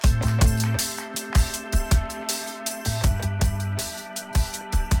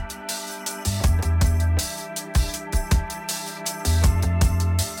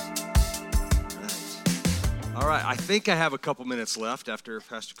think I have a couple minutes left after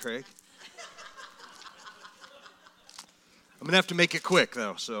Pastor Craig. I'm going to have to make it quick,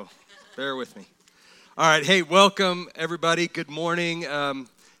 though, so bear with me. All right, hey, welcome, everybody. Good morning.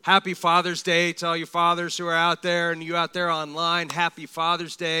 Happy Father's Day to all you fathers who are out there and you out there online. Happy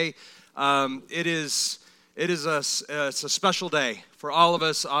Father's Day. It's a special day for all of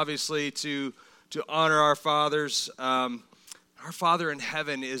us, obviously, to honor our fathers. Our Father in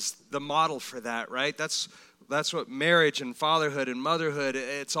heaven is the model for that, right? That's what marriage and fatherhood and motherhood,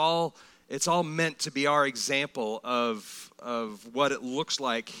 it's all meant to be our example of what it looks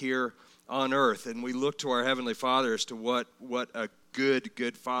like here on earth. And we look to our Heavenly Father as to what a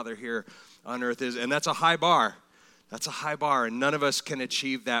good father here on earth is. And that's a high bar. That's a high bar, and none of us can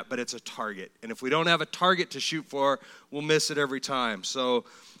achieve that, but it's a target. And if we don't have a target to shoot for, we'll miss it every time. So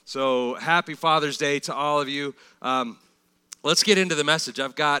happy Father's Day to all of you. Let's get into the message.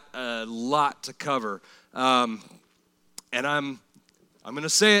 I've got a lot to cover. And I'm going to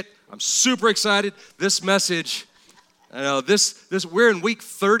say it. I'm super excited. This message, we're in week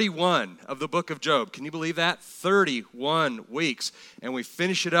 31 of the book of Job. Can you believe that? 31 weeks. And we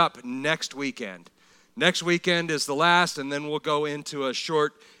finish it up next weekend. Next weekend is the last, and then we'll go into a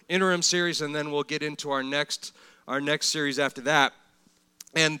short interim series, and then we'll get into our next series after that.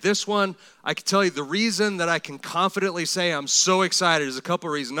 And this one, I can tell you the reason that I can confidently say I'm so excited is a couple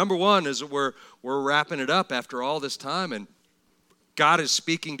of reasons. Number one is that we're wrapping it up after all this time, and God is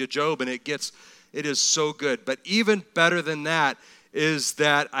speaking to Job, and it is so good. But even better than that is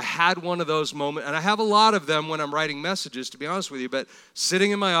that I had one of those moments, and I have a lot of them when I'm writing messages, to be honest with you, but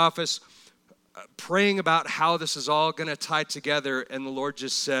sitting in my office, praying about how this is all going to tie together, and the Lord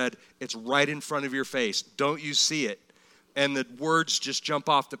just said, it's right in front of your face. Don't you see it? And the words just jump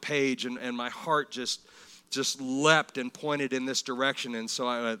off the page, and my heart just leapt and pointed in this direction. And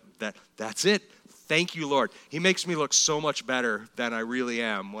so that's it. Thank you, Lord. He makes me look so much better than I really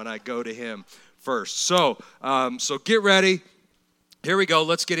am when I go to him first. So get ready. Here we go.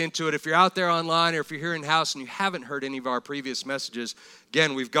 Let's get into it. If you're out there online or if you're here in house and you haven't heard any of our previous messages,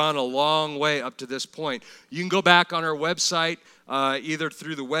 again, we've gone a long way up to this point. You can go back on our website, either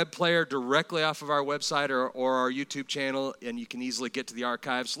through the web player directly off of our website or our YouTube channel, and you can easily get to the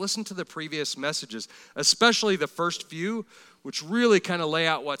archives. Listen to the previous messages, especially the first few, which really kind of lay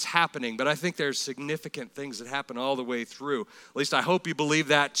out what's happening. But I think there's significant things that happen all the way through. At least I hope you believe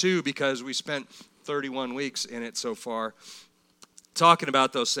that too, because we spent 31 weeks in it so far talking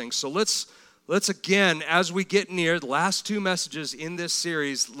about those things. So let's again, as we get near the last two messages in this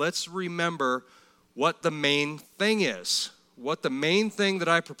series, let's remember what the main thing is. What the main thing that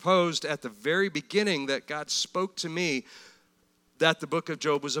I proposed at the very beginning that God spoke to me that the book of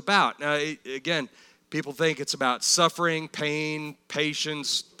Job was about. Now, again, people think it's about suffering, pain,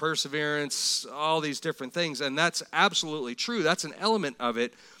 patience, perseverance, all these different things, and that's absolutely true. That's an element of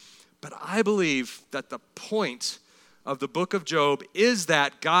it. But I believe that the point of the book of Job is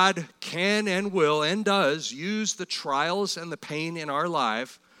that God can and will and does use the trials and the pain in our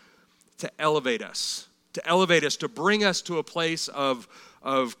life to elevate us, to bring us to a place of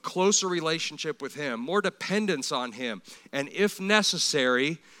closer relationship with him, more dependence on him, and if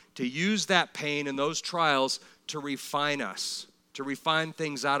necessary, to use that pain and those trials to refine us, to refine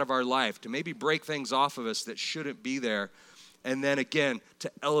things out of our life, to maybe break things off of us that shouldn't be there, and then again,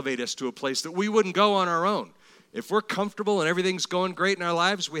 to elevate us to a place that we wouldn't go on our own. If we're comfortable and everything's going great in our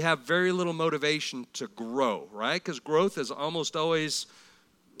lives, we have very little motivation to grow, right? Because growth is almost always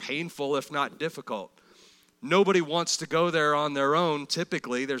painful, if not difficult. Nobody wants to go there on their own,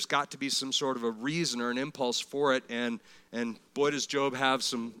 typically. There's got to be some sort of a reason or an impulse for it, and boy, does Job have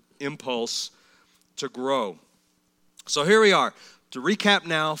some impulse to grow. So here we are. To recap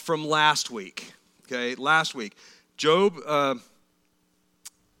now from last week, okay? Last week, Job,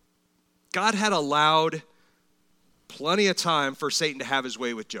 God had allowed plenty of time for Satan to have his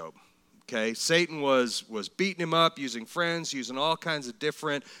way with Job. Okay, Satan was beating him up, using friends, using all kinds of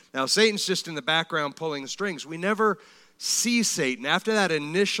different. Now, Satan's just in the background pulling the strings. We never see Satan. After that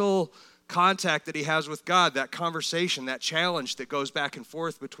initial contact that he has with God, that conversation, that challenge that goes back and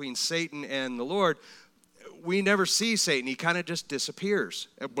forth between Satan and the Lord, we never see Satan. He kind of just disappears.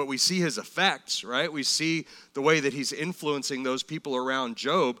 But we see his effects, right? We see the way that he's influencing those people around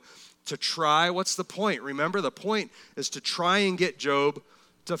Job to try. What's the point? Remember, the point is to try and get Job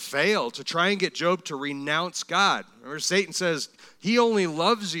to fail, to try and get Job to renounce God. Remember, Satan says he only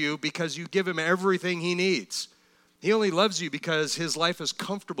loves you because you give him everything he needs. He only loves you because his life is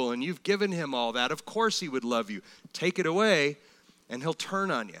comfortable and you've given him all that. Of course he would love you. Take it away and he'll turn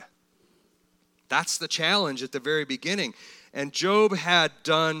on you. That's the challenge at the very beginning. And Job had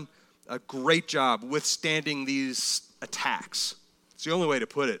done a great job withstanding these attacks. It's the only way to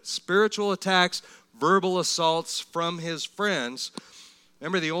put it. Spiritual attacks, verbal assaults from his friends.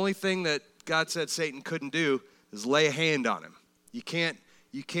 Remember, the only thing that God said Satan couldn't do is lay a hand on him. You can't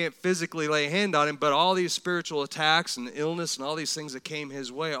physically lay a hand on him, but all these spiritual attacks and illness and all these things that came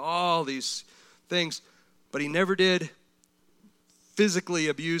his way, all these things, but he never did physically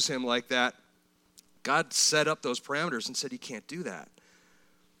abuse him like that. God set up those parameters and said, you can't do that.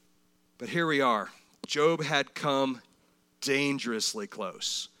 But here we are. Job had come dangerously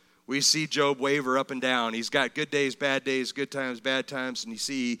close. We see Job waver up and down. He's got good days, bad times, and you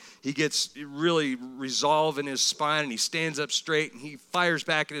see he gets really resolve in his spine, and he stands up straight, and he fires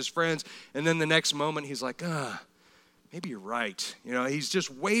back at his friends, and then the next moment he's like, maybe you're right. He's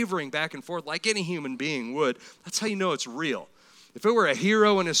just wavering back and forth like any human being would. That's how you know it's real. If it were a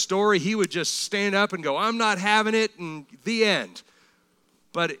hero in a story, he would just stand up and go, I'm not having it, and the end.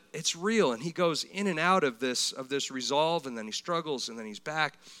 But it's real, and he goes in and out of this resolve, and then he struggles, and then he's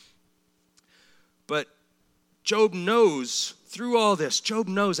back. But Job knows, through all this, Job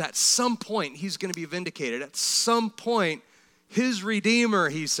knows at some point he's going to be vindicated. At some point, his Redeemer,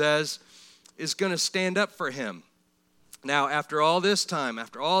 he says, is going to stand up for him. Now, after all this time,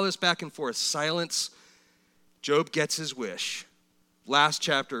 after all this back and forth, silence, Job gets his wish. Last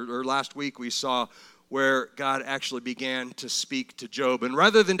week, we saw where God actually began to speak to Job. And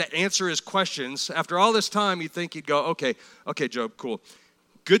rather than to answer his questions, after all this time, you'd think he'd go, okay, Job, cool.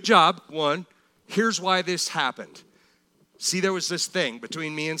 Good job, one. Here's why this happened. See, there was this thing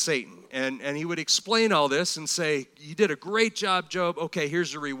between me and Satan. And he would explain all this and say, you did a great job, Job. Okay,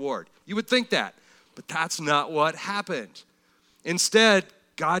 here's the reward. You would think that. But that's not what happened. Instead,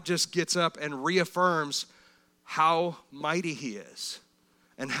 God just gets up and reaffirms how mighty he is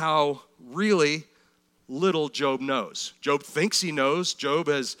and how really little Job knows. Job thinks he knows. Job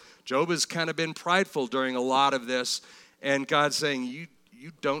has kind of been prideful during a lot of this. And God's saying, you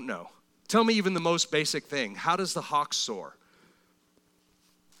don't know. Tell me even the most basic thing. How does the hawk soar?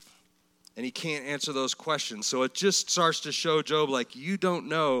 And he can't answer those questions. So it just starts to show Job like you don't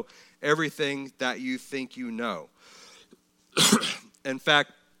know everything that you think you know. In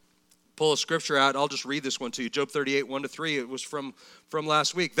fact, pull a scripture out. I'll just read this one to you. Job 38, 1-3. It was from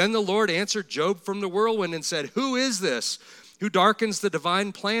last week. Then the Lord answered Job from the whirlwind and said, who is this who darkens the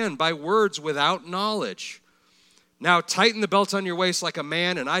divine plan by words without knowledge? Now tighten the belt on your waist like a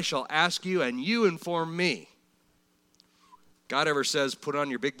man, and I shall ask you, and you inform me. God ever says, put on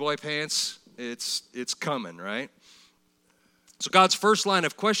your big boy pants, it's coming, right? So God's first line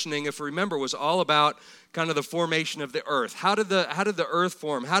of questioning, if you remember, was all about kind of the formation of the earth. How did the earth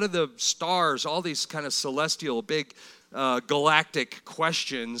form? How did the stars, all these kind of celestial, big galactic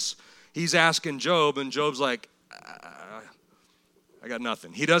questions, he's asking Job, and Job's like, I got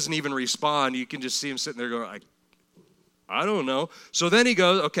nothing. He doesn't even respond. You can just see him sitting there going, I don't know. So then he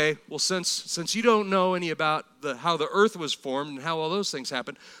goes, okay, well, since you don't know any about how the earth was formed and how all those things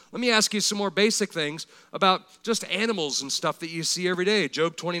happened, let me ask you some more basic things about just animals and stuff that you see every day.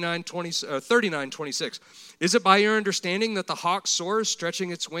 Job 39:26. Is it by your understanding that the hawk soars,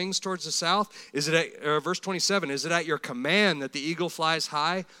 stretching its wings towards the south? Is it at, verse 27, is it at your command that the eagle flies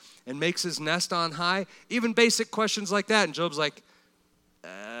high and makes his nest on high? Even basic questions like that. And Job's like,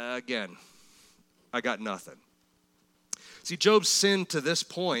 again, I got nothing. See, Job's sinned to this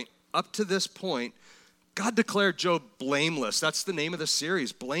point, up to this point, God declared Job blameless. That's the name of the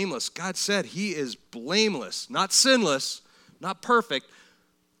series, blameless. God said he is blameless, not sinless, not perfect,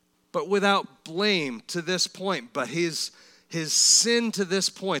 but without blame to this point. But his sin to this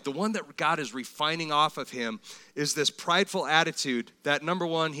point, the one that God is refining off of him, is this prideful attitude that, number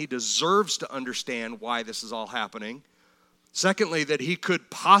one, he deserves to understand why this is all happening. Secondly, that he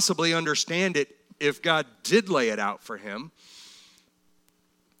could possibly understand it if God did lay it out for him.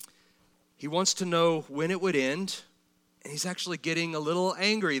 He wants to know when it would end, and he's actually getting a little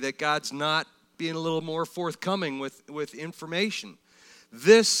angry that God's not being a little more forthcoming with information.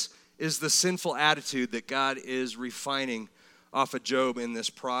 This is the sinful attitude that God is refining off of Job in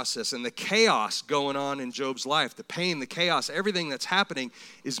this process. And the chaos going on in Job's life, the pain, the chaos, everything that's happening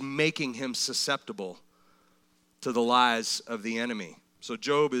is making him susceptible to the lies of the enemy. So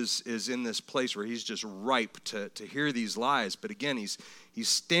Job is in this place where he's just ripe to hear these lies. But again, he's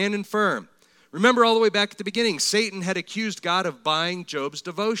standing firm. Remember all the way back at the beginning, Satan had accused God of buying Job's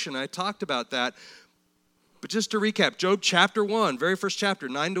devotion. I talked about that. But just to recap, Job chapter 1, very first chapter,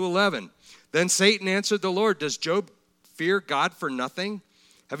 9-11. Then Satan answered the Lord, does Job fear God for nothing?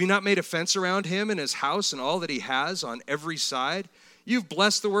 Have you not made a fence around him and his house and all that he has on every side? You've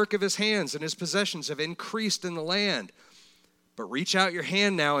blessed the work of his hands, and his possessions have increased in the land. But reach out your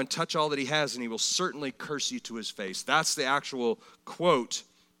hand now and touch all that he has, and he will certainly curse you to his face. That's the actual quote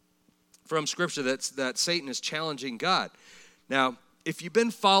from Scripture that Satan is challenging God. Now, if you've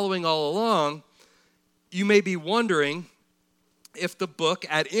been following all along, you may be wondering if the book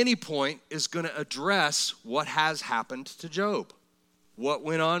at any point is going to address what has happened to Job. What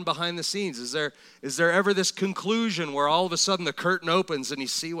went on behind the scenes? Is there ever this conclusion where all of a sudden the curtain opens and you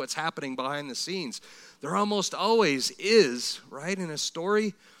see what's happening behind the scenes? There almost always is, right, in a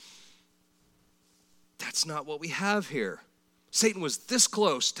story. That's not what we have here. Satan was this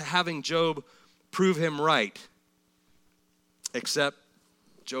close to having Job prove him right. Except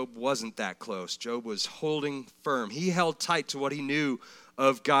Job wasn't that close. Job was holding firm. He held tight to what he knew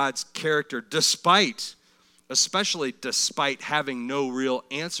of God's character, especially despite having no real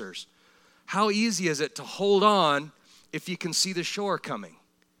answers. How easy is it to hold on if you can see the shore coming?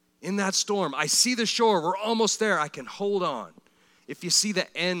 In that storm, I see the shore. We're almost there. I can hold on. If you see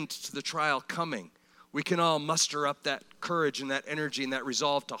the end to the trial coming, we can all muster up that courage and that energy and that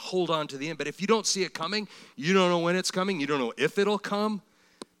resolve to hold on to the end. But if you don't see it coming, you don't know when it's coming, you don't know if it'll come,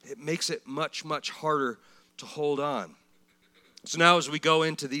 it makes it much, much harder to hold on. So now as we go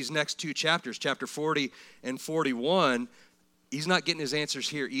into these next two chapters, chapter 40 and 41, he's not getting his answers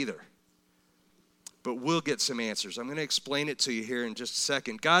here either. But we'll get some answers. I'm going to explain it to you here in just a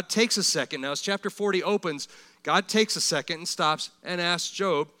second. God takes a second. Now as chapter 40 opens, God takes a second and stops and asks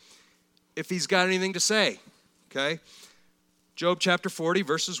Job if he's got anything to say. Okay? Job chapter 40,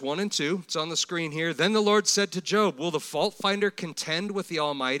 verses 1 and 2. It's on the screen here. Then the Lord said to Job, will the fault finder contend with the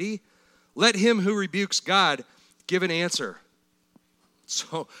Almighty? Let him who rebukes God give an answer.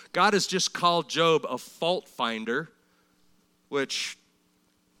 So God has just called Job a fault finder, which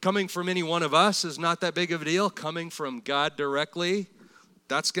coming from any one of us is not that big of a deal. Coming from God directly,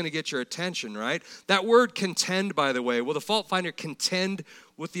 that's going to get your attention, right? That word contend, by the way, will the fault finder contend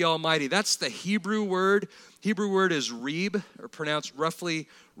with the Almighty? That's the Hebrew word. Hebrew word is reeb, or pronounced roughly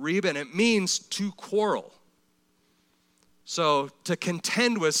reeb, and it means to quarrel. So to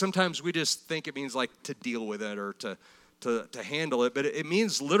contend with, sometimes we just think it means like to deal with it or to handle it, but it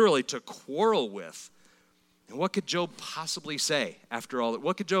means literally to quarrel with. And what could Job possibly say after all that?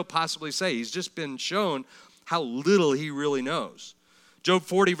 What could Job possibly say? He's just been shown how little he really knows. Job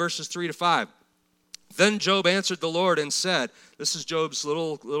 40, verses 3 to 5. Then Job answered the Lord and said, this is Job's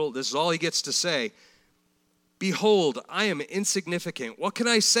this is all he gets to say. Behold, I am insignificant. What can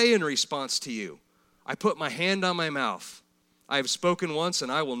I say in response to you? I put my hand on my mouth. I have spoken once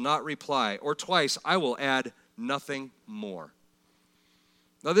and I will not reply, or twice I will add nothing more.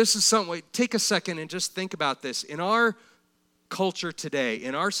 Now this is something, take a second and just think about this. In our culture today,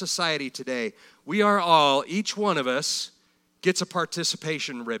 in our society today, we are all, each one of us gets a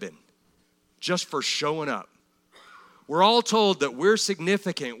participation ribbon just for showing up. We're all told that we're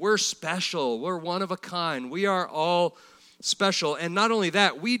significant, we're special, we're one of a kind. We are all special. And not only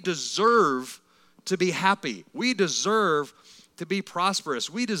that, we deserve to be happy. We deserve to be prosperous.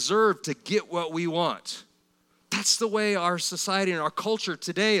 We deserve to get what we want. That's the way our society and our culture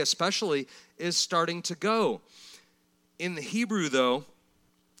today especially is starting to go. In the Hebrew, though,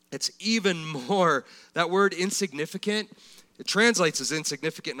 it's even more. That word insignificant, it translates as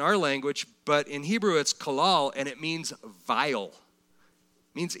insignificant in our language, but in Hebrew it's kalal, and it means vile.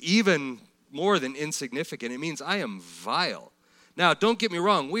 It means even more than insignificant. It means I am vile. Now, don't get me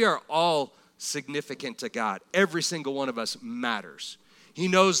wrong. We are all significant to God. Every single one of us matters. He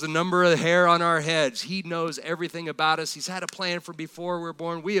knows the number of the hair on our heads. He knows everything about us. He's had a plan from before we were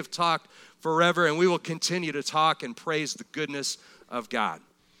born. We have talked forever, and we will continue to talk and praise the goodness of God.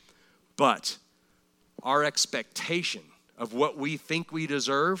 But our expectation of what we think we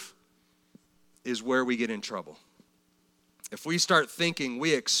deserve is where we get in trouble. If we start thinking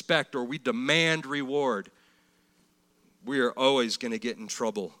we expect or we demand reward, we are always going to get in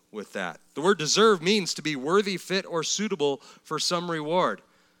trouble with that. The word deserve means to be worthy, fit, or suitable for some reward.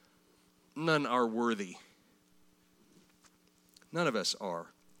 None are worthy. None of us are.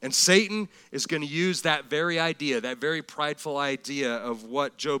 And Satan is going to use that very idea, that very prideful idea of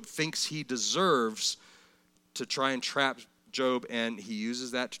what Job thinks he deserves to try and trap Job, and he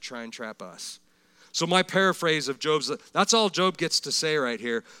uses that to try and trap us. So my paraphrase of Job's, that's all Job gets to say right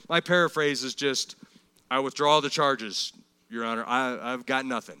here. My paraphrase is just, I withdraw the charges, Your Honor. I've got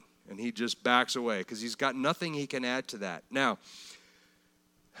nothing. And he just backs away because he's got nothing he can add to that. Now,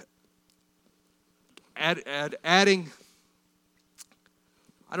 adding,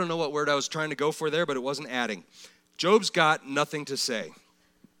 I don't know what word I was trying to go for there, but it wasn't adding. Job's got nothing to say.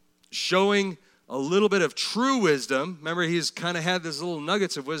 Showing a little bit of true wisdom. Remember, he's kind of had these little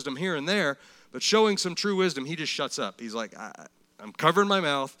nuggets of wisdom here and there, But showing some true wisdom, he just shuts up. He's like, I'm covering my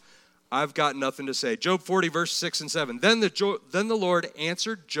mouth. I've got nothing to say. Job 40, verse 6 and 7. Then the Lord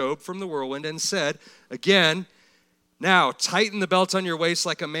answered Job from the whirlwind and said, again, now tighten the belt on your waist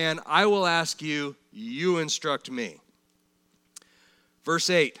like a man. I will ask you, you instruct me. Verse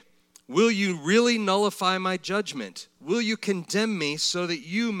 8. Will you really nullify my judgment? Will you condemn me so that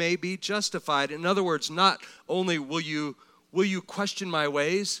you may be justified? In other words, not only will you question my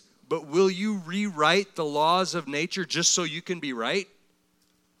ways, but will you rewrite the laws of nature just so you can be right?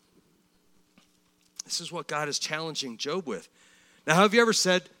 This is what God is challenging Job with. Now, have you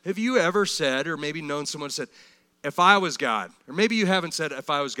ever said, or maybe known someone who said, if I was God, or maybe you haven't said if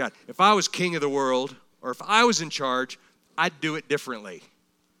I was God, if I was king of the world, or if I was in charge, I'd do it differently.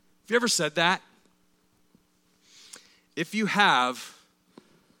 Have you ever said that? If you have,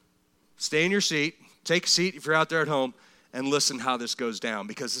 stay in your seat, take a seat if you're out there at home, and listen how this goes down,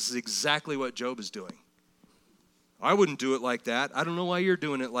 because this is exactly what Job is doing. I wouldn't do it like that. I don't know why you're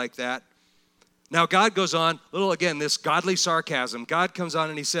doing it like that. Now, God goes on, this godly sarcasm. God comes on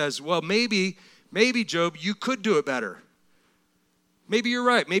and he says, well, maybe, Job, you could do it better. Maybe you're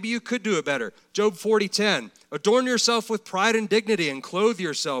right. Maybe you could do it better. Job 40:10. Adorn yourself with pride and dignity and clothe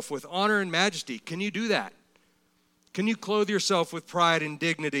yourself with honor and majesty. Can you do that? Can you clothe yourself with pride and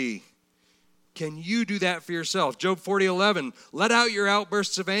dignity? Can you do that for yourself? Job 40:11. Let out your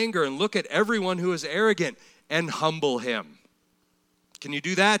outbursts of anger and look at everyone who is arrogant and humble him. Can you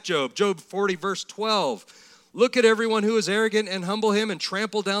do that, Job? Job 40, verse 12. Look at everyone who is arrogant and humble him and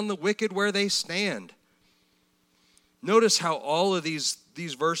trample down the wicked where they stand. Notice how all of these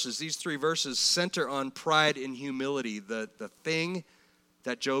verses, these three verses, center on pride and humility, the thing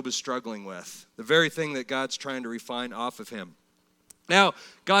that Job is struggling with, the very thing that God's trying to refine off of him. Now,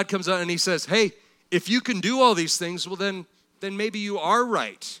 God comes out and he says, hey, if you can do all these things, well, then maybe you are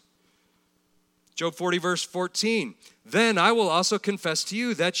right. Job 40, verse 14. Then I will also confess to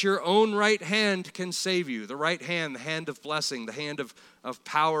you that your own right hand can save you. The right hand, the hand of blessing, the hand of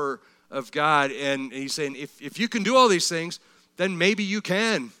power of God. And he's saying, if you can do all these things, then maybe you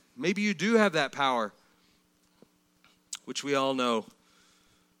can. Maybe you do have that power, which we all know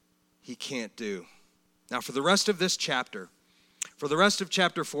he can't do. Now, for the rest of this chapter, for the rest of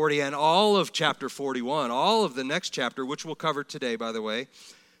chapter 40 and all of chapter 41, all of the next chapter, which we'll cover today, by the way,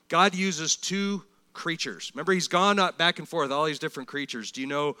 God uses two creatures. Remember, he's gone back and forth, all these different creatures. Do you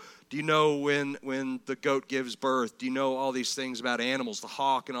know when the goat gives birth? Do you know all these things about animals, the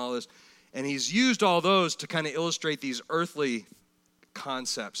hawk and all this? And he's used all those to kind of illustrate these earthly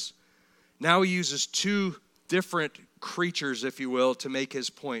concepts. Now he uses two different creatures, if you will, to make his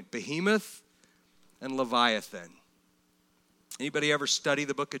point. Behemoth and Leviathan. Anybody ever study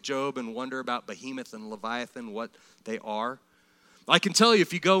the book of Job and wonder about Behemoth and Leviathan, what they are? I can tell you,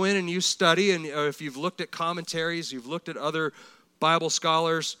 if you go in and you study, and if you've looked at commentaries, you've looked at other Bible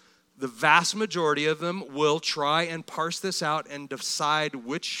scholars, the vast majority of them will try and parse this out and decide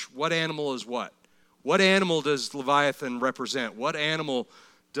what animal is what. What animal does Leviathan represent? What animal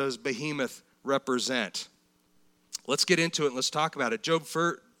does Behemoth represent? Let's get into it and let's talk about it. Job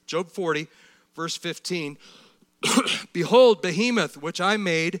 40, verse 15. Behold, Behemoth, which I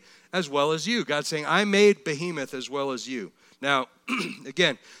made as well as you. God's saying, I made Behemoth as well as you. Now,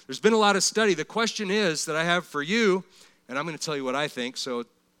 again, there's been a lot of study. The question is that I have for you, and I'm going to tell you what I think. So,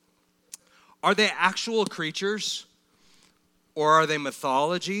 are they actual creatures? Or are they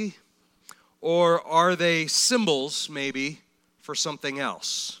mythology? Or are they symbols, maybe, for something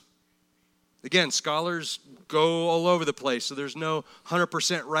else? Again, scholars go all over the place, so there's no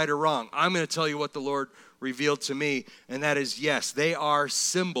 100% right or wrong. I'm going to tell you what the Lord revealed to me, and that is, yes, they are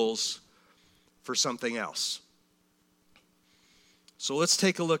symbols for something else. So let's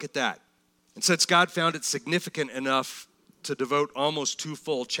take a look at that. And since God found it significant enough to devote almost 2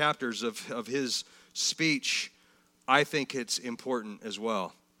 full chapters of his speech, I think it's important as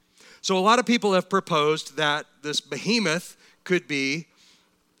well. So a lot of people have proposed that this behemoth could be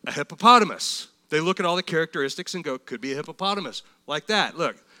a hippopotamus. They look at all the characteristics and go, could be a hippopotamus. Like that.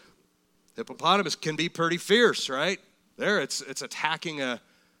 Look, hippopotamus can be pretty fierce, right? There, it's attacking a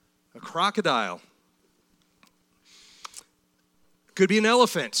crocodile. Could be an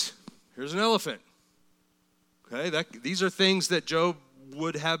elephant. Here's an elephant. Okay, these are things that Job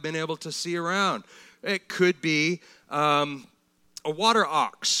would have been able to see around. It could be a water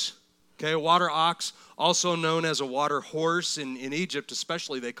ox. Okay, a water ox, also known as a water horse in Egypt,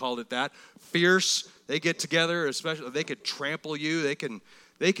 especially they called it that. Fierce. They get together, especially they could trample you. They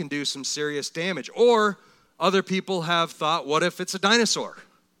can do some serious damage. Or other people have thought, what if it's a dinosaur?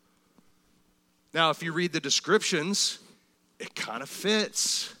 Now, if you read the descriptions, it kind of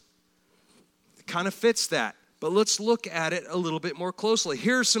fits. It kind of fits that. But let's look at it a little bit more closely.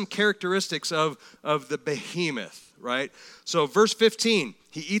 Here are some characteristics of the behemoth, right? So verse 15,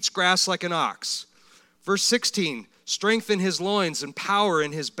 he eats grass like an ox. Verse 16, strength in his loins and power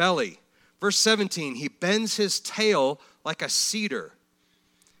in his belly. Verse 17, he bends his tail like a cedar.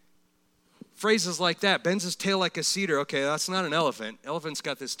 Phrases like that, bends his tail like a cedar. Okay, that's not an elephant. Elephant's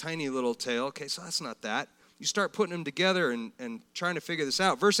got this tiny little tail. Okay, so that's not that. You start putting them together and trying to figure this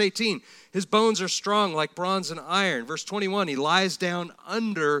out. Verse 18, his bones are strong like bronze and iron. Verse 21, he lies down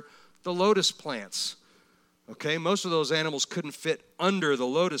under the lotus plants. Okay, most of those animals couldn't fit under the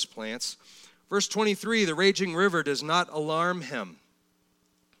lotus plants. Verse 23, the raging river does not alarm him.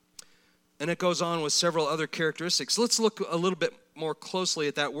 And it goes on with several other characteristics. Let's look a little bit more closely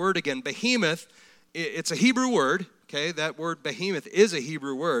at that word again. Behemoth, it's a Hebrew word. Okay, that word behemoth is a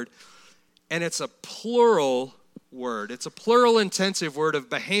Hebrew word. And it's a plural word. It's a plural intensive word of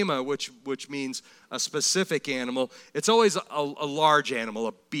behema, which means a specific animal. It's always a large animal,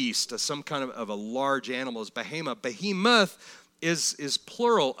 a beast, some kind of a large animal is behema. Behemoth is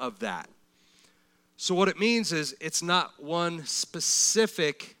plural of that. So what it means is it's not one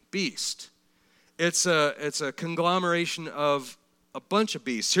specific beast. It's a conglomeration of a bunch of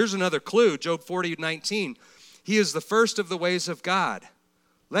beasts. Here's another clue, Job 40:19. He is the first of the ways of God.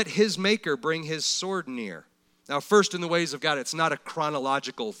 Let his maker bring his sword near. Now, first in the ways of God, it's not a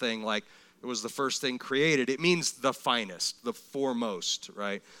chronological thing like it was the first thing created. It means the finest, the foremost,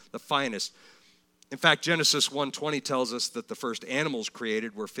 right? The finest. In fact, Genesis 1:20 tells us that the first animals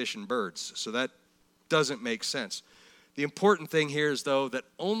created were fish and birds. So that doesn't make sense. The important thing here is, though, that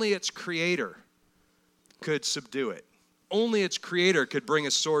only its creator could subdue it. Only its creator could bring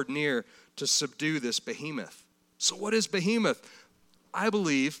a sword near to subdue this behemoth. So what is behemoth? I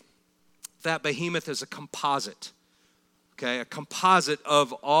believe that behemoth is a composite, okay? A composite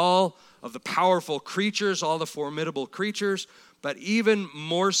of all of the powerful creatures, all the formidable creatures, but even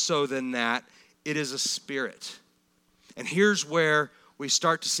more so than that, it is a spirit. And here's where we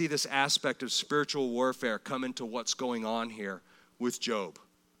start to see this aspect of spiritual warfare come into what's going on here with Job.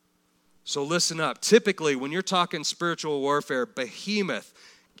 So listen up. Typically, when you're talking spiritual warfare, behemoth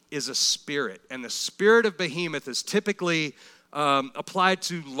is a spirit. And the spirit of behemoth is typically applied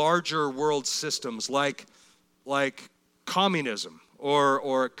to larger world systems like communism,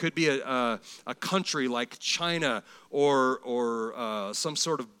 or it could be a country like China, or some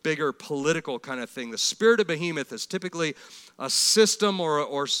sort of bigger political kind of thing. The spirit of behemoth is typically a system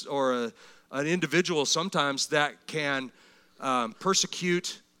or an individual sometimes that can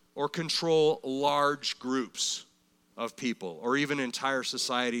persecute or control large groups of people, or even entire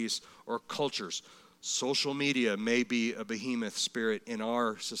societies or cultures. Social media may be a behemoth spirit in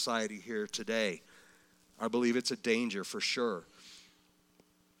our society here today. I believe it's a danger for sure.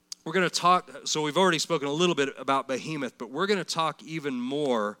 We're going to talk, so we've already spoken a little bit about behemoth, but we're going to talk even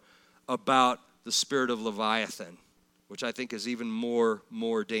more about the spirit of Leviathan, which I think is even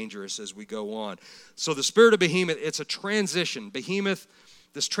more dangerous as we go on. So the spirit of behemoth, it's a transition. Behemoth,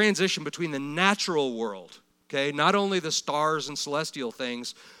 this transition between the natural world, okay, not only the stars and celestial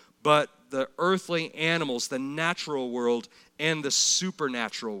things, but the earthly animals, the natural world, and the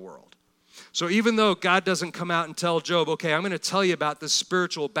supernatural world. So even though God doesn't come out and tell Job, okay, I'm going to tell you about this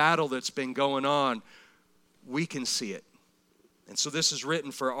spiritual battle that's been going on, we can see it. And so this is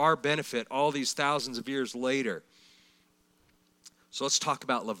written for our benefit all these thousands of years later. So let's talk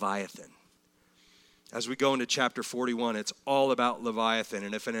about Leviathan. As we go into chapter 41, it's all about Leviathan.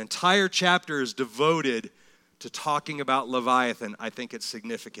 And if an entire chapter is devoted to talking about Leviathan, I think it's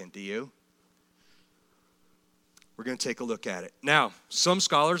significant. Do you? We're going to take a look at it. Now, some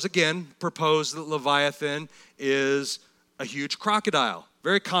scholars, again, propose that Leviathan is a huge crocodile.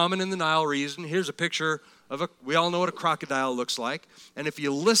 Very common in the Nile region. Here's a picture of we all know what a crocodile looks like. And if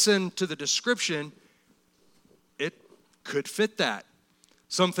you listen to the description, it could fit that.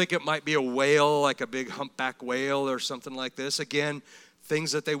 Some think it might be a whale, like a big humpback whale or something like this. Again,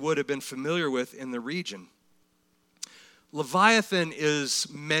 things that they would have been familiar with in the region. Leviathan is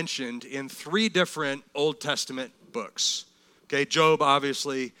mentioned in 3 different Old Testament books. Okay, Job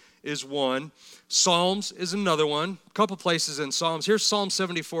obviously is one. Psalms is another one. A couple places in Psalms. Here's Psalm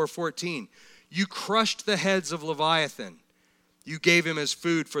 74:14. You crushed the heads of Leviathan. You gave him as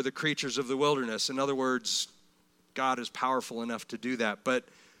food for the creatures of the wilderness. In other words, God is powerful enough to do that. But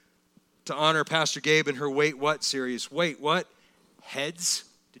to honor Pastor Gabe in her Wait What series, wait, what? Heads?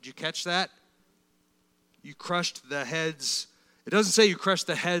 Did you catch that? You crushed the heads. It doesn't say you crushed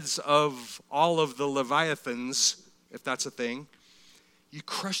the heads of all of the Leviathans, if that's a thing. You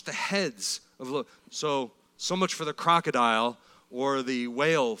crushed the heads of so much for the crocodile or the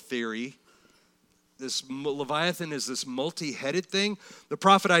whale theory. this Leviathan is this multi-headed thing. The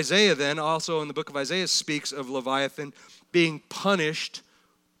prophet Isaiah then, also in the book of Isaiah, speaks of Leviathan being punished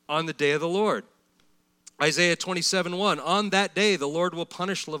on the day of the Lord. Isaiah 27:1, on that day the Lord will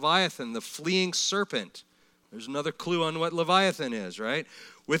punish Leviathan, the fleeing serpent. There's another clue on what Leviathan is, right?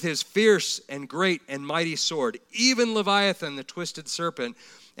 With his fierce and great and mighty sword, even Leviathan, the twisted serpent,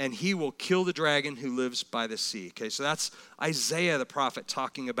 and he will kill the dragon who lives by the sea. Okay, so that's Isaiah the prophet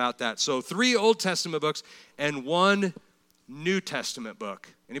talking about that. So 3 Old Testament books and 1 New Testament book.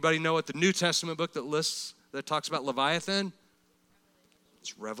 Anybody know what the New Testament book that talks about Leviathan?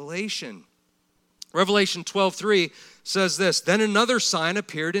 It's Revelation. Revelation 12:3 says this, then another sign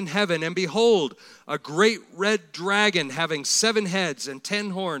appeared in heaven, and behold, a great red dragon having 7 heads and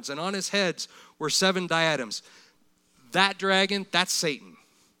 10 horns, and on his heads were 7 diadems. That dragon, that's Satan.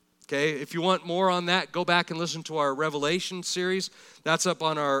 Okay, if you want more on that, go back and listen to our Revelation series. That's up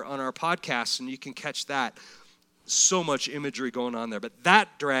on our podcast, and you can catch that. So much imagery going on there. But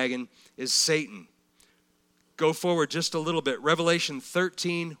that dragon is Satan. Go forward just a little bit. Revelation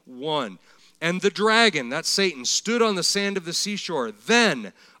 13:1. And the dragon, that's Satan, stood on the sand of the seashore.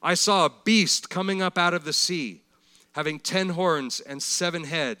 Then I saw a beast coming up out of the sea, having 10 horns and 7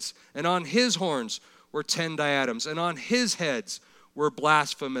 heads. And on his horns were 10 diadems, and on his heads were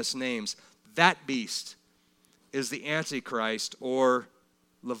blasphemous names. That beast is the Antichrist, or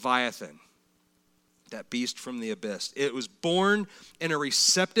Leviathan, that beast from the abyss. It was born in a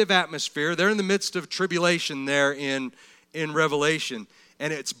receptive atmosphere. They're in the midst of tribulation there in Revelation.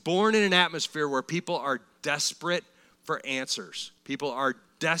 And it's born in an atmosphere where people are desperate for answers. People are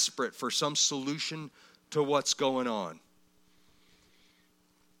desperate for some solution to what's going on.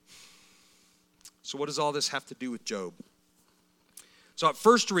 So what does all this have to do with Job? So at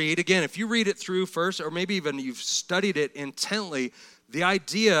first read, again, if you read it through first, or maybe even you've studied it intently, the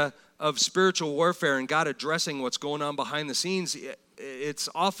idea of spiritual warfare and God addressing what's going on behind the scenes, it's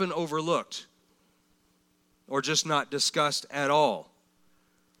often overlooked or just not discussed at all.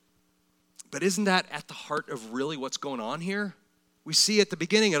 But isn't that at the heart of really what's going on here? We see at the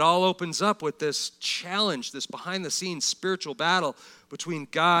beginning it all opens up with this challenge, this behind-the-scenes spiritual battle between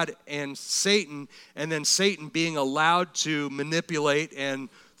God and Satan, and then Satan being allowed to manipulate and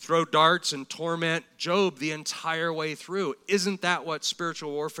throw darts and torment Job the entire way through. Isn't that what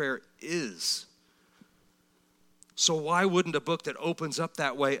spiritual warfare is? So why wouldn't a book that opens up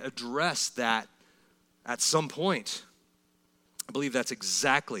that way address that at some point? I believe that's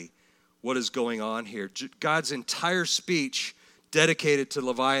exactly what is going on here. God's entire speech dedicated to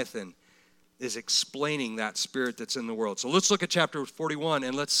Leviathan is explaining that spirit that's in the world. So let's look at chapter 41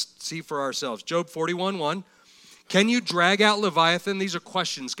 and let's see for ourselves. Job 41:1. Can you drag out Leviathan? These are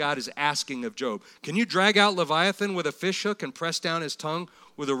questions God is asking of Job. Can you drag out Leviathan with a fish hook and press down his tongue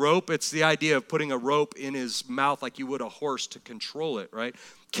with a rope? It's the idea of putting a rope in his mouth like you would a horse to control it, right?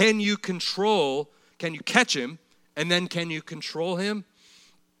 Can you catch him, and then can you control him?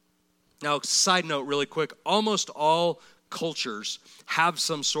 Now, side note really quick, almost all cultures have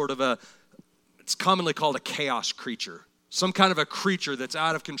some sort of it's commonly called a chaos creature. Some kind of a creature that's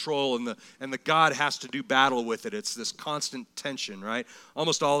out of control and the God has to do battle with it. It's this constant tension, right?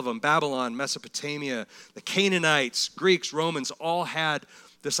 Almost all of them, Babylon, Mesopotamia, the Canaanites, Greeks, Romans, all had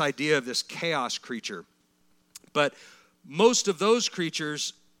this idea of this chaos creature. But most of those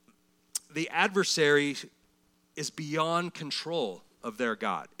creatures, the adversary is beyond control of their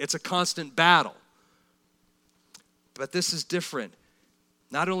God. It's a constant battle. But this is different.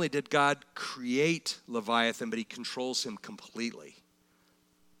 Not only did God create Leviathan, but he controls him completely.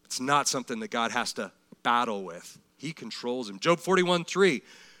 It's not something that God has to battle with. He controls him. Job 41:3.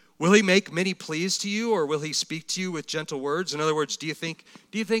 Will he make many pleas to you, or will he speak to you with gentle words? In other words, do you think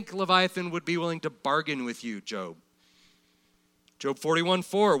Leviathan would be willing to bargain with you, Job? Job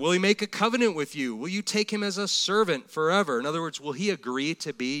 41:4, will he make a covenant with you? Will you take him as a servant forever? In other words, will he agree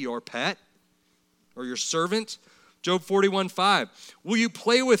to be your pet or your servant? Job 41:5, will you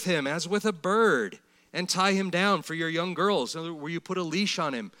play with him as with a bird and tie him down for your young girls? In other words, will you put a leash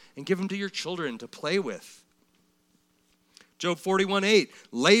on him and give him to your children to play with? Job 41:8,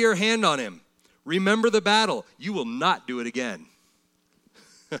 lay your hand on him. Remember the battle. You will not do it again.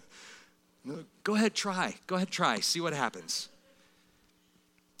 Go ahead, try. See what happens.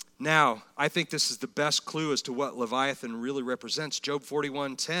 Now, I think this is the best clue as to what Leviathan really represents. Job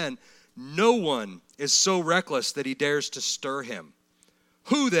 41:10, no one is so reckless that he dares to stir him.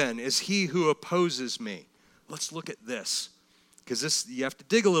 Who then is he who opposes me? Let's look at this, because this you have to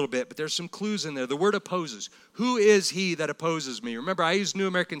dig a little bit, but there's some clues in there. The word opposes. Who is he that opposes me? Remember, I use New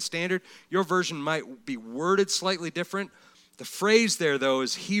American Standard. Your version might be worded slightly different. The phrase there, though,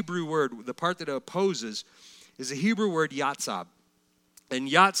 is Hebrew word. The part that opposes is a Hebrew word, yatsab. And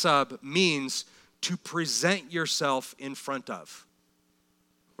yatsab means to present yourself in front of,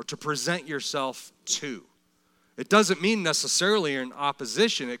 or to present yourself to. It doesn't mean necessarily you're in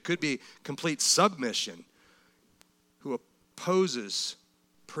opposition. It could be complete submission. Who opposes,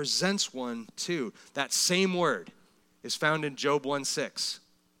 presents one to. That same word is found in Job 1:6.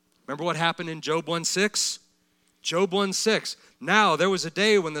 Remember what happened in Job 1:6? Job 1:6. Now there was a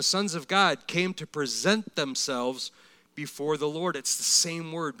day when the sons of God came to present themselves before the Lord. It's the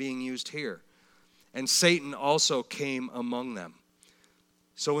same word being used here. And Satan also came among them.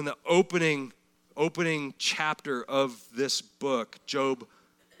 So in the opening chapter of this book,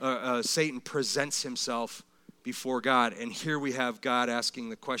 Satan presents himself before God. And here we have God asking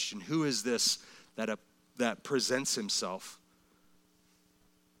the question, who is this that presents himself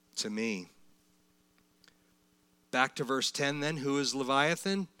to me? Back to verse 10 then, who is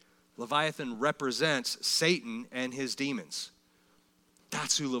Leviathan? Leviathan represents Satan and his demons.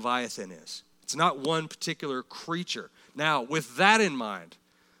 That's who Leviathan is. It's not one particular creature. Now, with that in mind,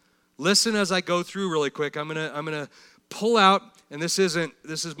 listen as I go through really quick. I'm gonna pull out, and this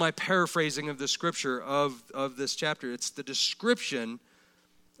is my paraphrasing of the scripture of this chapter. It's the description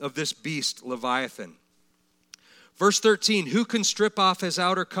of this beast, Leviathan. Verse 13, who can strip off his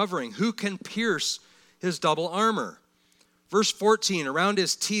outer covering? Who can pierce his double armor? Verse 14, around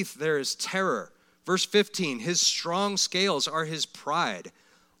his teeth there is terror. Verse 15, his strong scales are his pride,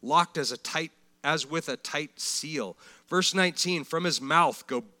 locked as with a tight seal. Verse 19, from his mouth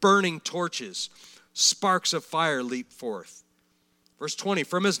go burning torches, sparks of fire leap forth. Verse 20,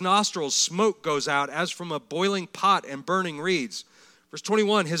 from his nostrils smoke goes out as from a boiling pot and burning reeds. Verse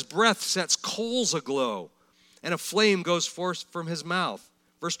 21, his breath sets coals aglow, and a flame goes forth from his mouth.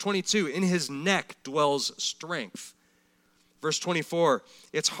 Verse 22, in his neck dwells strength. Verse 24,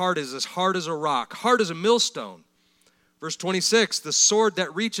 its heart is as hard as a rock, hard as a millstone. Verse 26, the sword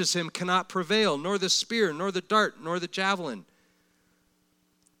that reaches him cannot prevail, nor the spear, nor the dart, nor the javelin.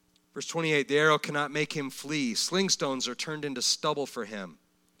 Verse 28, the arrow cannot make him flee. Sling stones are turned into stubble for him.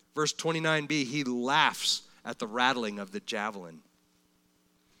 Verse 29b, he laughs at the rattling of the javelin.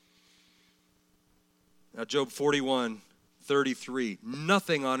 Now Job 41:33,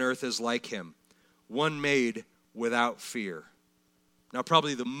 nothing on earth is like him, one made without fear. Now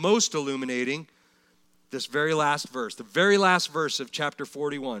probably the most illuminating, this very last verse, the very last verse of chapter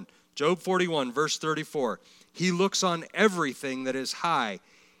 41, Job 41, verse 34. He looks on everything that is high.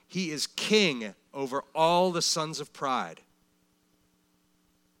 He is king over all the sons of pride.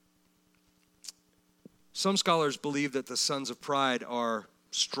 Some scholars believe that the sons of pride are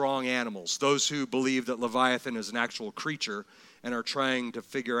strong animals. Those who believe that Leviathan is an actual creature and are trying to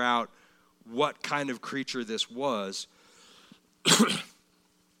figure out what kind of creature this was.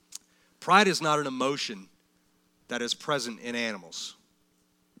 Pride is not an emotion that is present in animals.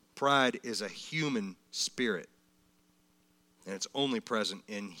 Pride is a human spirit, and it's only present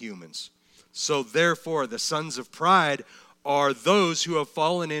in humans. So therefore, the sons of pride are those who have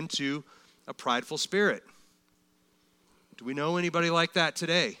fallen into a prideful spirit. Do we know anybody like that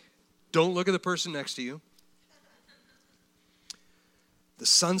today? Don't look at the person next to you. The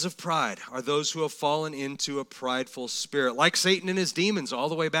sons of pride are those who have fallen into a prideful spirit. Like Satan and his demons all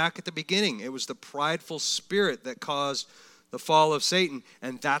the way back at the beginning. It was the prideful spirit that caused the fall of Satan,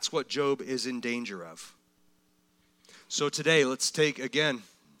 and that's what Job is in danger of. So today, let's take, again,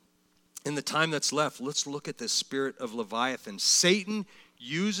 in the time that's left, let's look at the spirit of Leviathan. Satan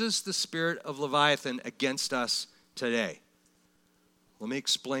uses the spirit of Leviathan against us today. Let me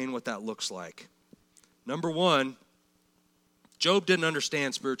explain what that looks like. Number one, Job didn't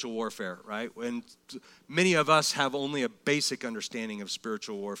understand spiritual warfare, right? And many of us have only a basic understanding of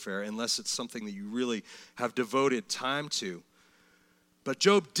spiritual warfare, unless it's something that you really have devoted time to. But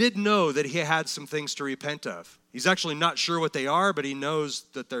Job did know that he had some things to repent of. He's actually not sure what they are, but he knows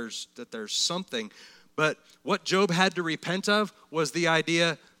that there's something. But what Job had to repent of was the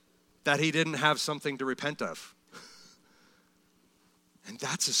idea that he didn't have something to repent of. And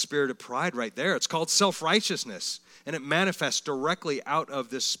that's a spirit of pride right there. It's called self-righteousness. And it manifests directly out of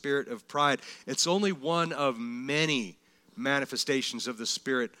this spirit of pride. It's only one of many manifestations of the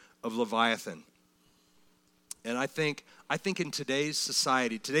spirit of Leviathan. And I think in today's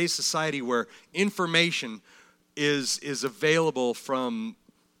society where information is available from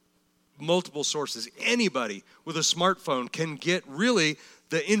multiple sources, anybody with a smartphone can get really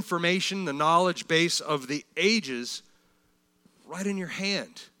the information, the knowledge base of the ages right in your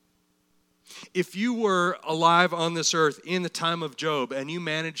hand. If you were alive on this earth in the time of Job and you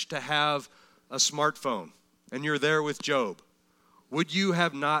managed to have a smartphone and you're there with Job, would you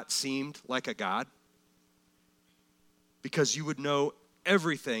have not seemed like a god? Because you would know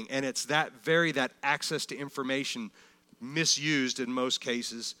everything, and it's that access to information, misused in most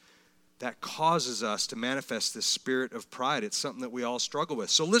cases, that causes us to manifest this spirit of pride. It's something that we all struggle with.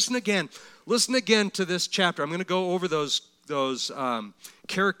 So listen again to this chapter. I'm going to go over those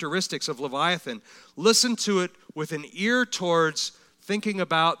characteristics of Leviathan. Listen to it with an ear towards thinking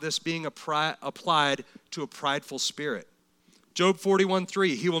about this being applied to a prideful spirit. Job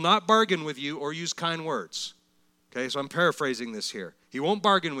 41:3, he will not bargain with you or use kind words. Okay, so I'm paraphrasing this here. He won't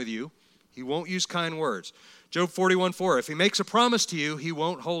bargain with you. He won't use kind words. Job 41:4, if he makes a promise to you, he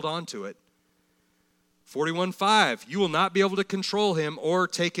won't hold on to it. 41:5, you will not be able to control him or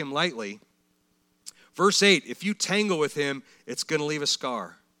take him lightly. Verse 8, if you tangle with him, it's going to leave a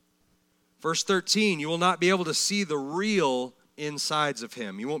scar. Verse 13, you will not be able to see the real insides of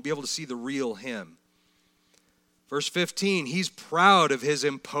him. You won't be able to see the real him. Verse 15, he's proud of his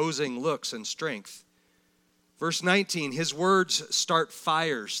imposing looks and strength. Verse 19, his words start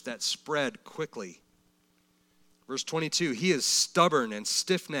fires that spread quickly. Verse 22, he is stubborn and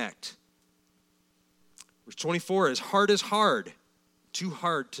stiff-necked. Verse 24, his heart is hard, too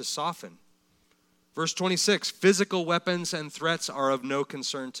hard to soften. Verse 26, physical weapons and threats are of no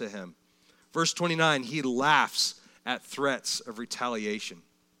concern to him. Verse 29, he laughs at threats of retaliation.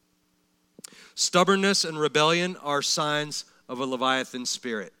 Stubbornness and rebellion are signs of a Leviathan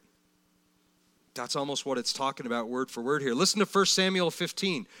spirit. That's almost what it's talking about word for word here. Listen to 1 Samuel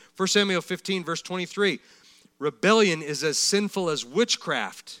 15. 1 Samuel 15, verse 23. Rebellion is as sinful as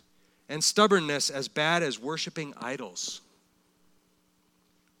witchcraft, and stubbornness as bad as worshiping idols.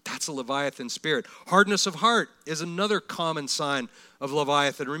 That's a Leviathan spirit. Hardness of heart is another common sign of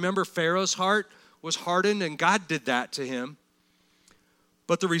Leviathan. Remember, Pharaoh's heart was hardened, and God did that to him.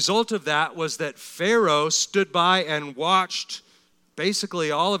 But the result of that was that Pharaoh stood by and watched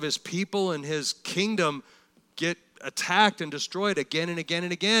basically all of his people and his kingdom get attacked and destroyed again and again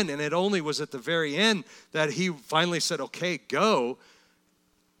and again. And it only was at the very end that he finally said, okay, go.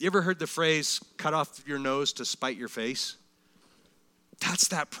 You ever heard the phrase, cut off your nose to spite your face? That's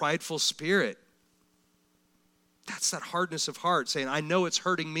that prideful spirit. That's that hardness of heart, saying, I know it's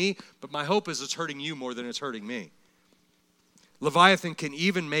hurting me, but my hope is it's hurting you more than it's hurting me. Leviathan can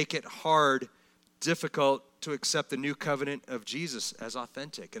even make it hard, difficult to accept the new covenant of Jesus as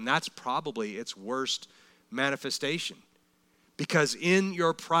authentic. And that's probably its worst manifestation. Because in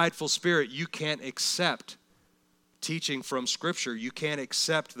your prideful spirit, you can't accept teaching from Scripture. You can't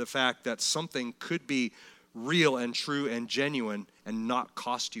accept the fact that something could be real and true and genuine and not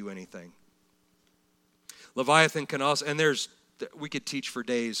cost you anything. Leviathan can also, and we could teach for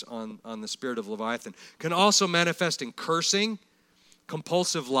days on the spirit of Leviathan, can also manifest in cursing,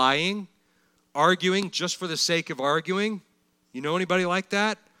 compulsive lying, arguing just for the sake of arguing. You know anybody like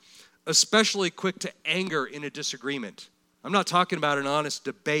that? Especially quick to anger in a disagreement. I'm not talking about an honest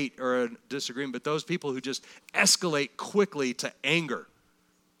debate or a disagreement, but those people who just escalate quickly to anger.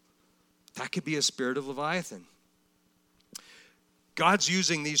 That could be a spirit of Leviathan. God's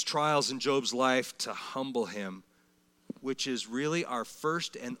using these trials in Job's life to humble him, which is really our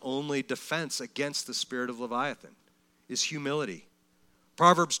first and only defense against the spirit of Leviathan, is humility.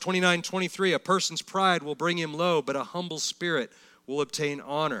 Proverbs 29:23, a person's pride will bring him low, but a humble spirit will obtain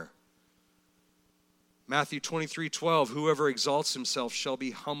honor. Matthew 23:12, whoever exalts himself shall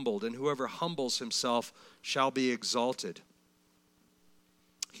be humbled, and whoever humbles himself shall be exalted.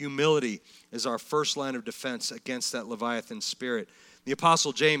 Humility is our first line of defense against that Leviathan spirit. The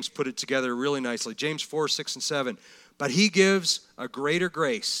Apostle James put it together really nicely. James 4:6-7. But he gives a greater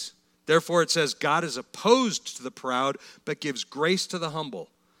grace. Therefore it says, God is opposed to the proud, but gives grace to the humble.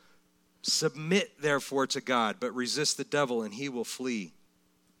 Submit therefore to God, but resist the devil, and he will flee.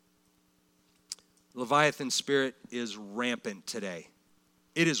 Leviathan spirit is rampant today.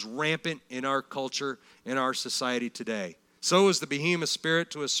 It is rampant in our culture, in our society today. So is the behemoth spirit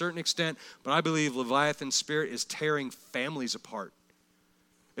to a certain extent, but I believe Leviathan spirit is tearing families apart.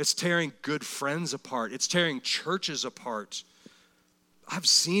 It's tearing good friends apart. It's tearing churches apart. I've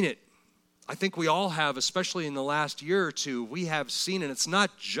seen it. I think we all have, especially in the last year or two, we have seen it. It's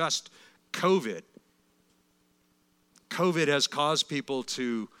not just COVID. COVID has caused people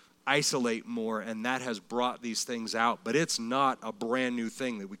to isolate more, and that has brought these things out. But it's not a brand new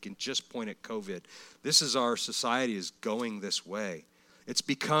thing that we can just point at COVID. This is our society is going this way. It's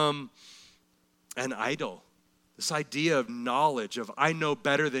become an idol. This idea of knowledge, of I know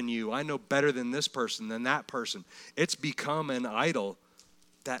better than you, I know better than this person, than that person. It's become an idol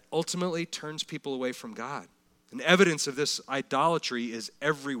that ultimately turns people away from God. And evidence of this idolatry is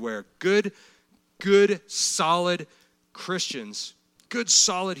everywhere. Good, solid Christians good,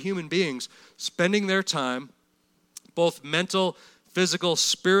 solid human beings spending their time, both mental, physical,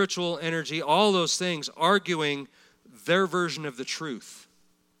 spiritual energy, all those things, arguing their version of the truth,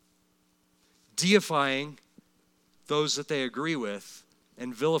 deifying those that they agree with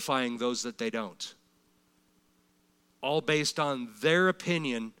and vilifying those that they don't, all based on their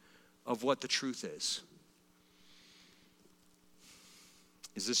opinion of what the truth is.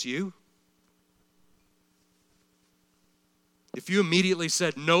 Is this you? If you immediately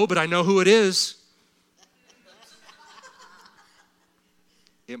said, no, but I know who it is,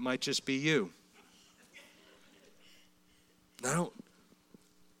 it might just be you. That's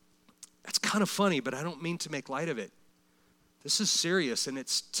kind of funny, but I don't mean to make light of it. This is serious, and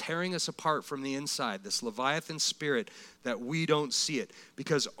it's tearing us apart from the inside, this Leviathan spirit that we don't see it,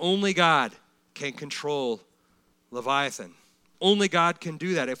 because only God can control Leviathan. Only God can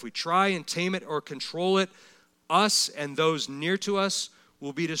do that. If we try and tame it or control it, us and those near to us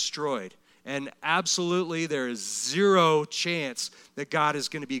will be destroyed. And absolutely, there is zero chance that God is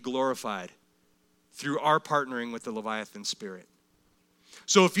going to be glorified through our partnering with the Leviathan spirit.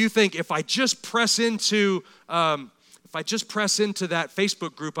 So if you think, if I just press into that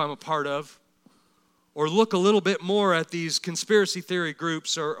Facebook group I'm a part of, or look a little bit more at these conspiracy theory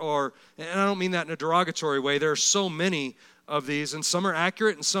groups, or and I don't mean that in a derogatory way, there are so many of these, and some are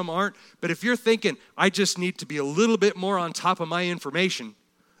accurate and some aren't, but if you're thinking, I just need to be a little bit more on top of my information,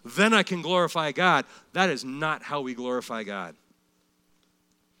 then I can glorify God, that is not how we glorify God.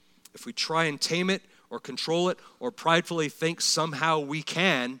 If we try and tame it or control it or pridefully think somehow we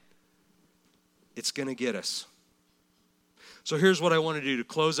can, it's going to get us. So here's what I want to do to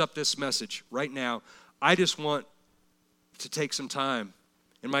close up this message right now. I just want to take some time.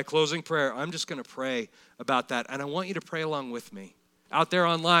 In my closing prayer, I'm just going to pray about that, and I want you to pray along with me. Out there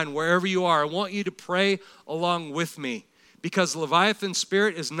online, wherever you are, I want you to pray along with me, because Leviathan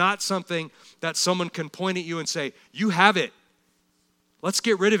spirit is not something that someone can point at you and say, you have it. Let's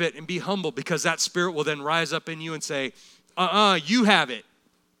get rid of it and be humble, because that spirit will then rise up in you and say, you have it.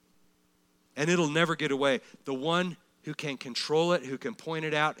 And it'll never get away. The one who can control it, who can point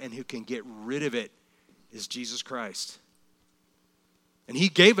it out, and who can get rid of it is Jesus Christ. And he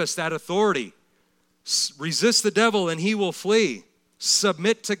gave us that authority. Resist the devil and he will flee.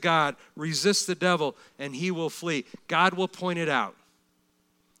 Submit to God, resist the devil, and he will flee. God will point it out.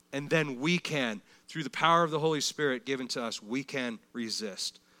 And then we can, through the power of the Holy Spirit given to us, we can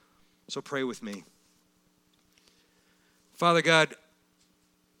resist. So pray with me. Father God,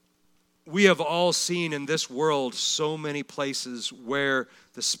 we have all seen in this world so many places where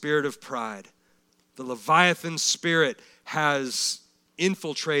the spirit of pride, the Leviathan spirit, has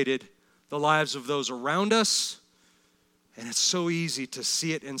infiltrated the lives of those around us. And it's so easy to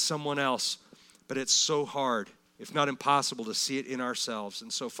see it in someone else, but it's so hard, if not impossible, to see it in ourselves.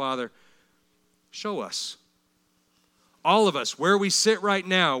 And so, Father, show us, all of us, where we sit right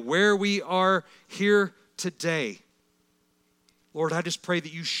now, where we are here today. Lord, I just pray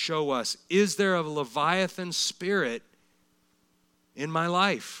that you show us, is there a Leviathan spirit in my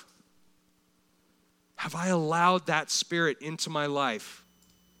life? Have I allowed that spirit into my life?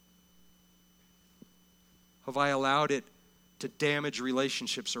 Have I allowed it to damage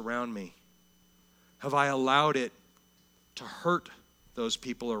relationships around me? Have I allowed it to hurt those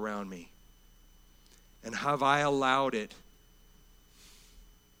people around me? And have I allowed it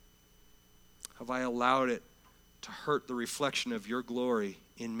to hurt the reflection of your glory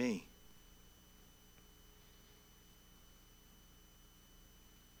in me?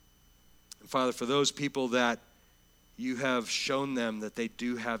 And Father, for those people that you have shown them that they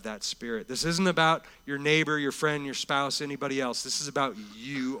do have that spirit, this isn't about your neighbor, your friend, your spouse, anybody else. This is about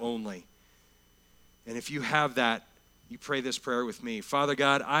you only. And if you have that, you pray this prayer with me. Father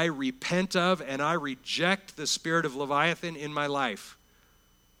God, I repent of and I reject the spirit of Leviathan in my life.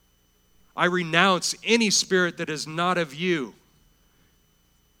 I renounce any spirit that is not of you.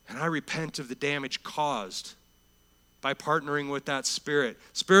 And I repent of the damage caused by partnering with that spirit.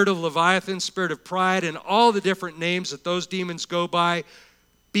 Spirit of Leviathan, spirit of pride, and all the different names that those demons go by,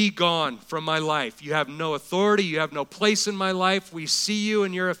 be gone from my life. You have no authority. You have no place in my life. We see you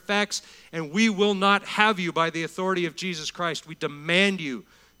and your effects, and we will not have you by the authority of Jesus Christ. We demand you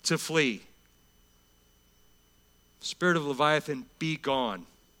to flee. Spirit of Leviathan, be gone.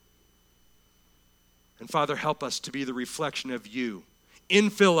 And Father, help us to be the reflection of you.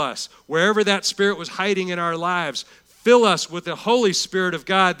 Infill us wherever that spirit was hiding in our lives. Fill us with the Holy Spirit of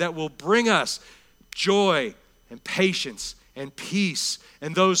God that will bring us joy and patience and peace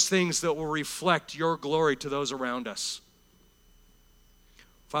and those things that will reflect your glory to those around us.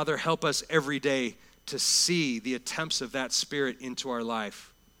 Father, help us every day to see the attempts of that Spirit into our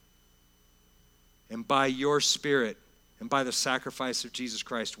life. And by your Spirit and by the sacrifice of Jesus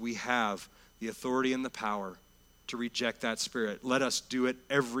Christ, we have the authority and the power to reject that spirit. Let us do it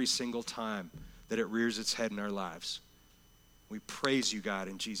every single time that it rears its head in our lives. We praise you, God,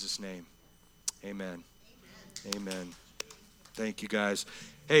 in Jesus' name. Amen. Amen. Thank you, guys.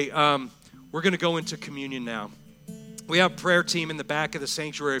 Hey, we're going to go into communion now. We have a prayer team in the back of the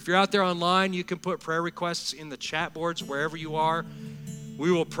sanctuary. If you're out there online, you can put prayer requests in the chat boards wherever you are.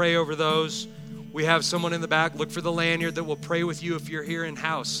 We will pray over those. We have someone in the back. Look for the lanyard that will pray with you if you're here in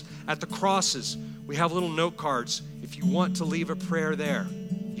house. At the crosses, we have little note cards. If you want to leave a prayer there,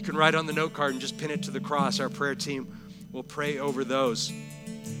 you can write on the note card and just pin it to the cross. Our prayer team will pray over those.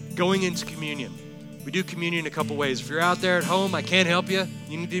 Going into communion. We do communion a couple ways. If you're out there at home, I can't help you.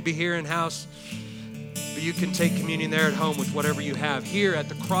 You need to be here in house. But you can take communion there at home with whatever you have. Here at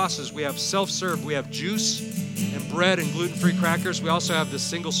the crosses, we have self-serve. We have juice and bread and gluten-free crackers. We also have the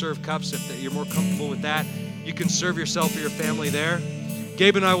single-serve cups if you're more comfortable with that. You can serve yourself or your family there.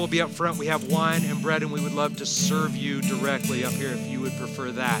 Gabe and I will be up front. We have wine and bread, and we would love to serve you directly up here if you would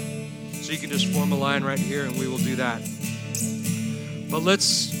prefer that. So you can just form a line right here, and we will do that. But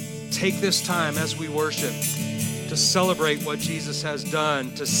let's take this time as we worship to celebrate what Jesus has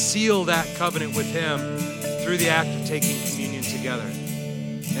done, to seal that covenant with him through the act of taking communion together.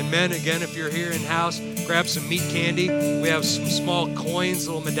 And men, again, if you're here in house, grab some meat candy. We have some small coins,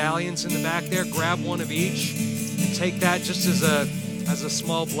 little medallions in the back there. Grab one of each and take that just as a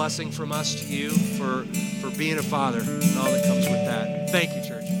small blessing from us to you for being a father and all that comes with that. Thank you, Jesus.